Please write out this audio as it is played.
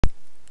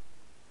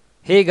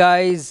Hey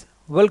guys,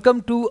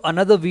 welcome to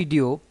another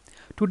video.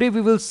 Today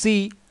we will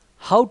see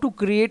how to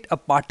create a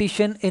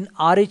partition in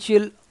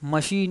RHEL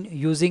machine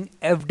using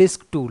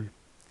fdisk tool.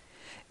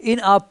 In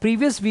our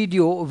previous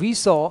video, we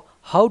saw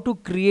how to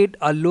create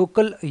a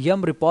local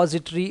yum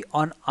repository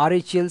on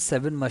RHEL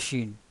 7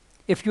 machine.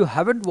 If you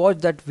haven't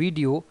watched that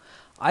video,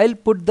 I'll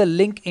put the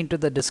link into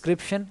the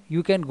description.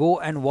 You can go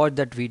and watch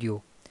that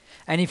video.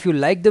 And if you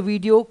like the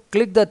video,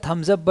 click the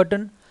thumbs up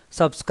button,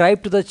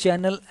 subscribe to the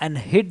channel and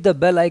hit the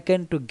bell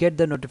icon to get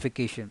the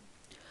notification.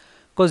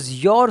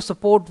 Because your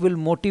support will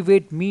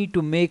motivate me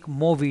to make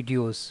more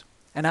videos.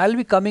 And I'll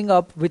be coming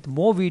up with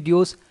more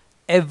videos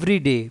every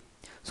day.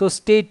 So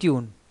stay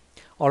tuned.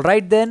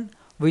 Alright then,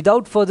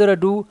 without further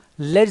ado,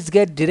 let's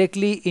get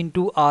directly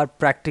into our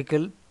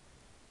practical.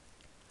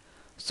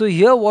 So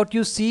here what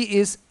you see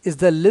is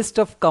the list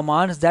of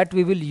commands that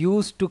we will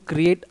use to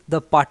create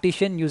the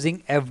partition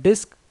using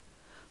fdisk.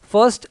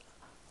 First,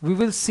 we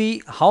will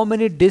see how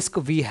many disks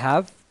we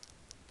have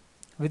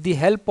with the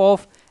help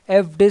of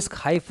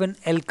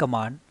fdisk-l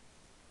command.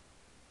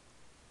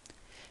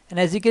 And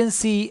as you can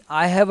see,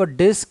 I have a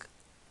disk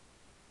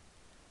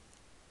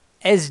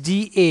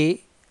SDA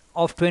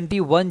of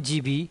 21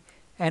 GB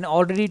and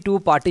already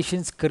two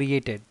partitions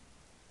created.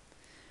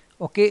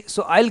 Okay,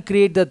 so I'll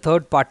create the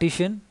third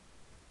partition.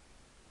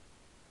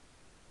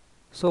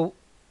 So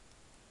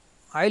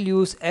I'll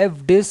use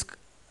fdisk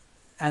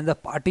and the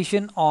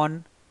partition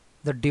on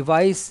the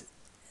device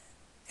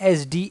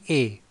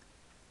SDA.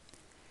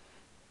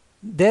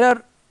 There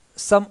are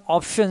some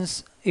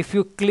options. If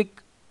you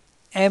click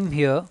M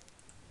here,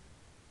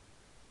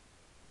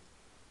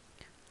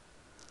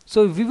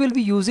 so we will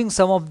be using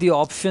some of the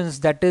options.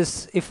 That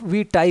is, if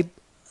we type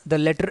the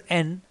letter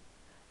N,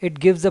 it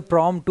gives the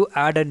prompt to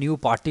add a new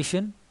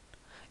partition.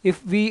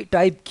 If we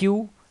type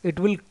Q, it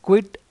will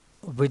quit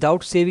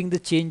without saving the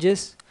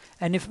changes,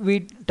 and if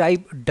we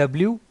type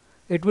W,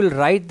 it will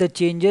write the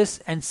changes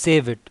and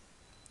save it.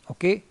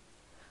 Okay,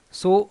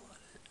 so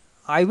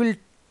I will,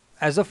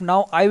 as of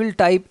now, I will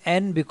type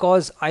N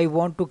because I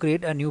want to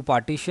create a new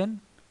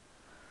partition.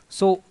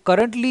 So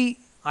currently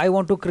I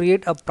want to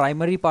create a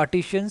primary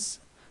partitions.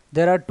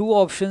 There are two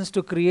options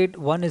to create.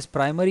 One is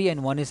primary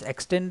and one is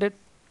extended.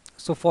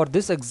 So for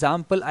this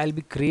example, I'll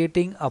be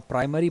creating a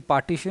primary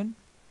partition.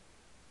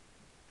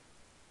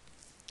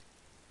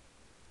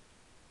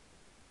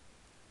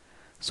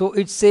 So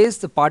it says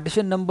the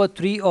partition number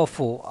 3 or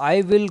 4.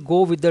 I will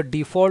go with the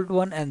default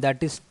one, and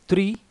that is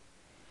 3.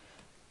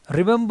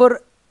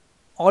 Remember,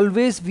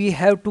 always we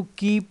have to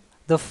keep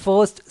the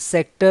first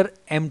sector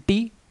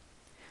empty.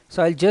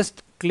 So I'll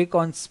just click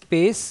on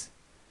space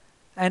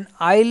and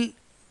I'll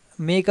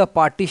make a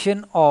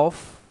partition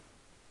of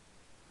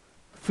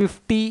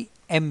 50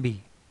 MB.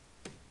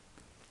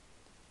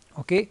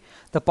 Okay,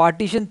 the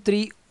partition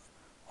 3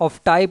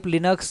 of type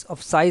Linux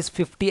of size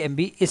 50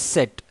 MB is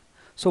set.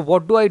 So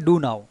what do I do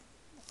now?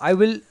 I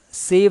will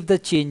save the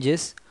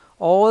changes.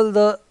 All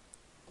the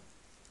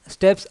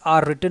steps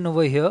are written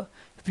over here.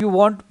 If you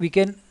want, we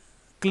can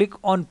click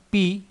on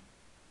P.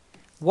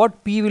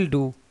 What P will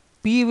do?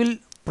 P will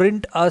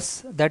print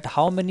us that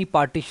how many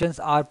partitions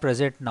are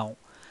present now.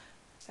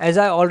 As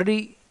I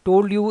already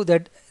told you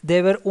that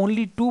there were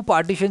only two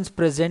partitions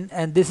present,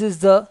 and this is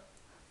the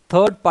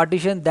third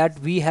partition that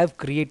we have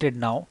created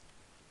now.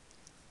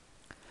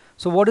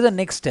 So what is the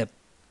next step?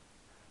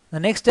 The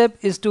next step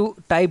is to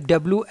type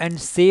W and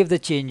save the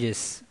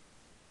changes.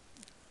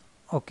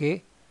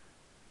 Okay.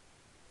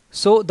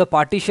 So the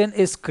partition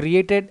is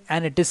created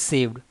and it is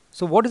saved.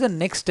 So what is the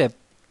next step?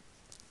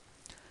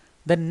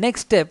 The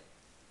next step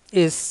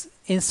is,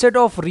 instead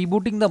of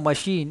rebooting the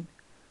machine,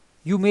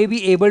 you may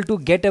be able to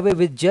get away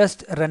with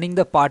just running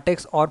the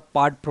partex or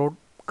partprobe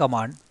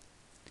command.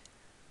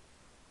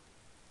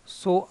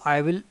 So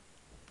I will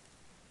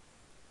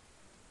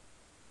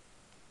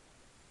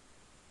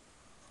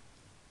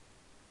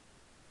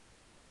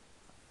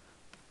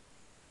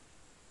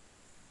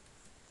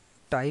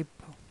type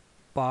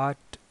part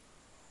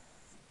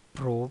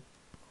probe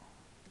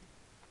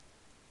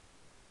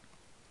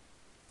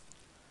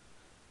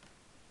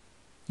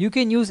You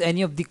can use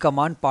any of the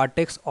command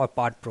partex or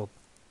partprobe.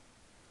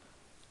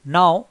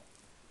 Now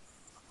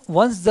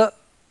once the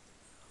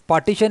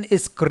partition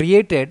is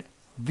created,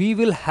 we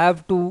will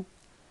have to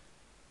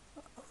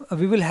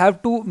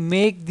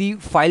make the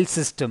file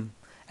system,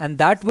 and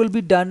that will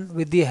be done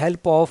with the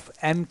help of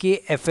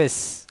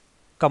mkfs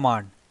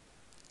command.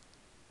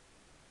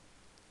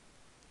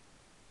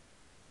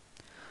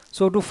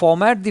 So to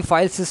format the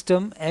file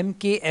system,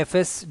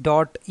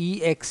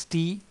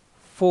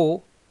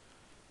 mkfs.ext4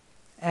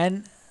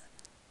 and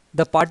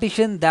the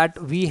partition that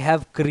we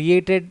have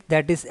created,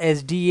 that is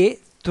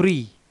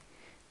SDA3.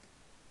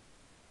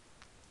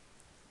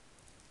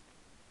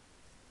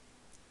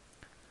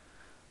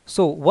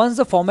 So once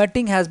the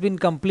formatting has been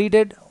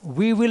completed,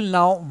 we will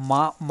now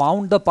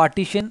mount the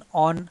partition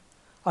on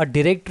a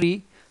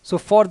directory. So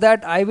for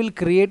that, I will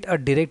create a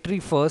directory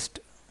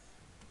first,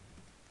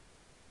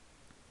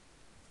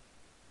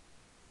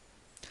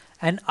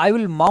 and I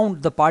will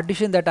mount the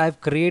partition that I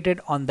have created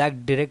on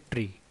that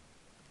directory.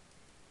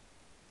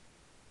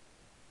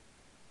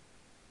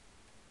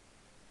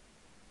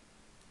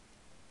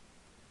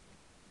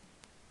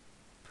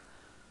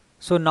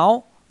 So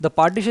now the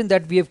partition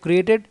that we have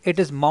created, it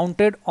is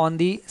mounted on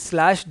the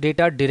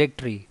 /data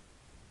directory.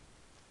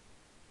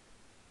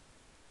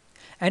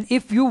 And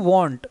if you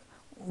want,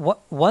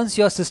 once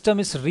your system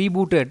is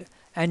rebooted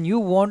and you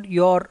want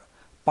your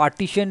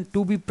partition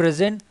to be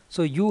present,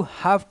 so you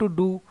have to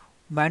do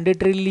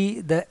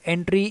mandatorily the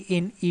entry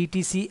in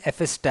etc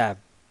fs tab.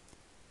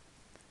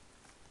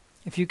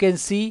 If you can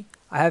see,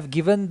 I have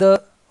given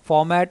the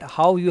format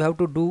how you have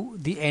to do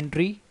the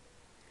entry.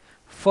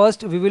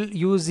 First we will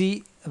use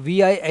the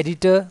vi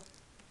editor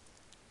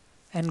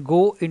and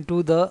go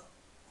into the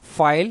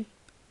file,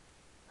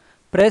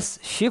 press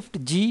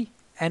shift G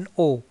and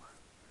O.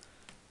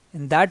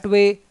 In that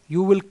way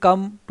you will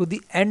come to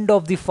the end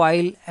of the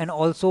file and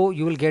also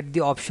you will get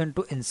the option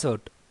to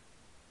insert.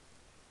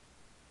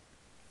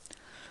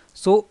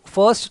 So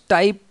first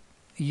type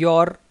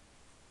your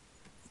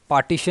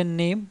partition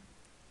name,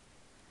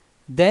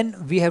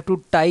 then we have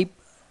to type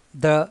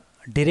the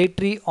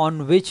directory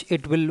on which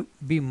it will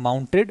be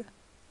mounted,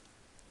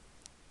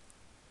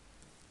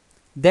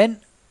 then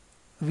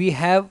we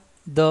have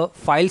the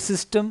file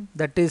system,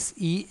 that is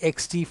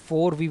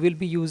ext4 we will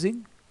be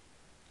using.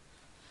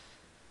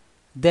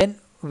 Then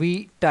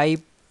we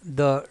type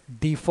the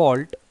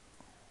default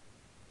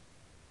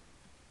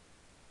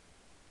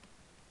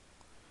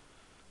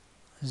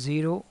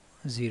 (0,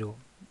 0).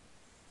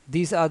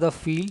 These are the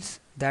fields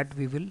that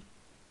we will.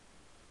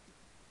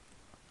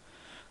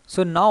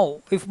 So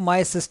now if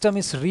my system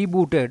is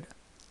rebooted,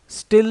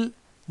 still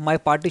my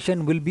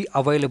partition will be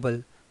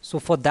available. So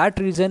for that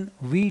reason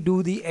we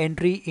do the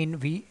entry in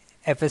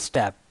VFS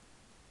tab.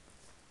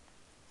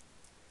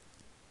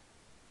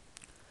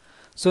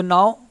 So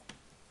now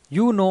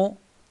you know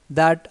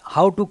that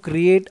how to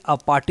create a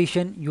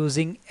partition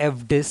using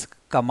fdisk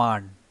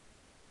command.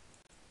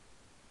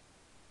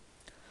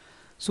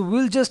 So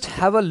we'll just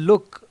have a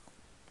look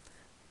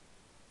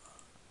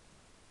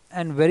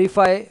and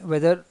verify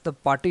whether the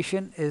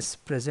partition is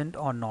present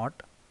or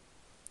not.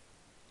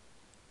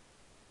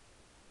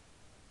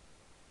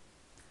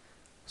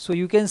 So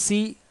you can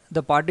see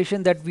the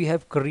partition that we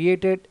have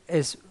created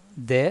is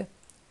there.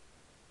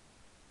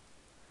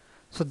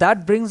 So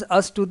that brings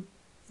us to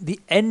the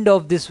end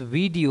of this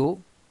video,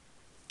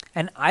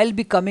 and I'll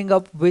be coming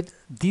up with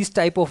these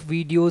type of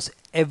videos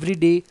every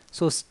day,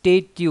 so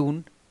stay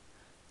tuned.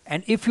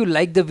 And if you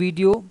like the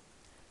video,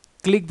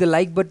 click the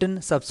like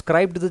button,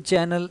 subscribe to the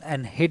channel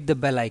and hit the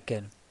bell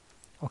icon.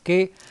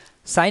 Okay,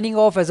 signing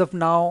off as of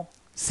now.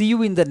 See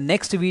you in the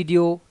next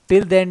video.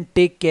 Till then,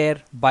 take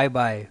care. Bye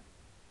bye.